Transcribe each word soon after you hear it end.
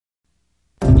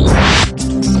Listen,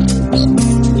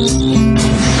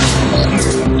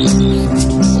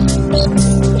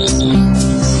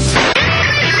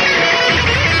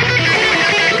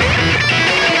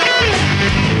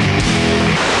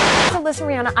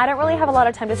 Rihanna, I don't really have a lot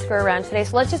of time to screw around today,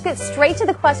 so let's just get straight to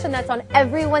the question that's on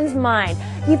everyone's mind.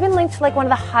 You've been linked to like one of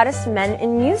the hottest men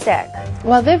in music.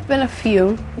 Well, there've been a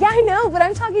few. Yeah, I know, but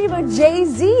I'm talking about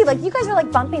Jay-Z. Like, you guys are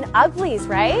like bumping uglies,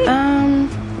 right?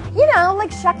 You know,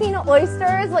 like shucking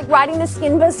oysters, like riding the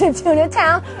skin bus to Tuna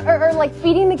Town, or like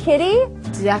feeding the kitty.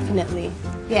 Definitely.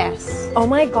 Yes. Oh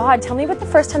my God, tell me about the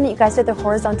first time that you guys did the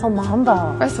horizontal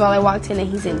mambo. First of all, I walked in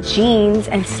and he's in jeans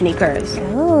and sneakers.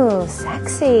 Ooh,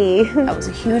 sexy. I was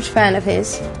a huge fan of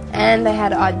his, and I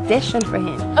had an audition for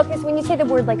him. Okay, so when you say the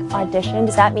word like audition,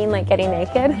 does that mean like getting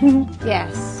naked?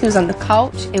 Yes. He was on the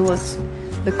couch. It was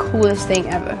the coolest thing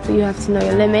ever. So you have to know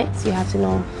your limits. You have to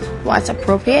know what's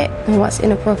appropriate and what's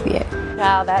inappropriate.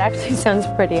 Wow, that actually sounds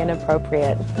pretty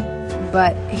inappropriate.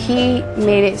 But he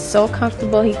made it so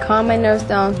comfortable. He calmed my nerves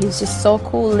down. He's just so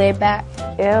cool, laid back.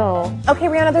 Ew. Okay,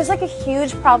 Rihanna, there's like a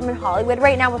huge problem in Hollywood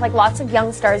right now with like lots of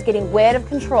young stars getting way out of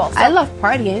control. So, I love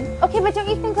partying. okay, but don't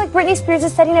you think like Britney Spears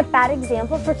is setting a bad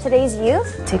example for today's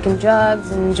youth? Taking drugs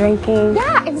and drinking.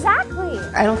 Yeah, exactly.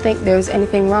 I don't think there's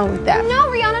anything wrong with that. No,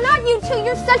 Rihanna, not you too.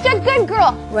 You're such a good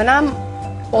girl. When I'm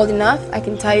old enough, I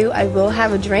can tell you I will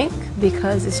have a drink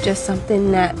because it's just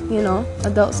something that, you know,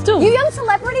 adults do. You young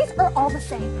celebrities are all the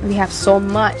same. We have so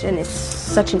much and it's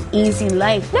such an easy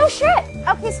life. No shit.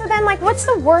 Okay, so then like what's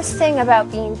the worst thing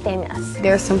about being famous?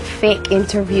 There's some fake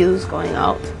interviews going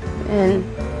out and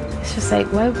it's just like,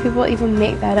 why do people even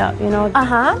make that up, you know?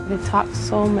 They talk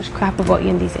so much crap about you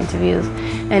in these interviews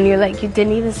and you're like, you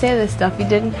didn't even say this stuff, you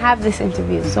didn't have this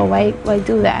interview, so why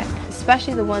do that?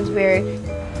 Especially the ones where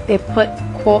they put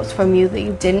quotes from you that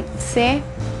you didn't say.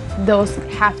 Those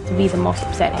have to be the most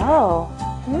upsetting. Oh,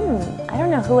 I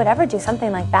don't know who would ever do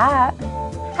something like that.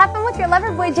 Have fun with your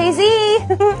lover boy, Jay-Z.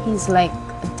 He's like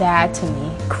a dad to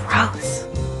me. Gross.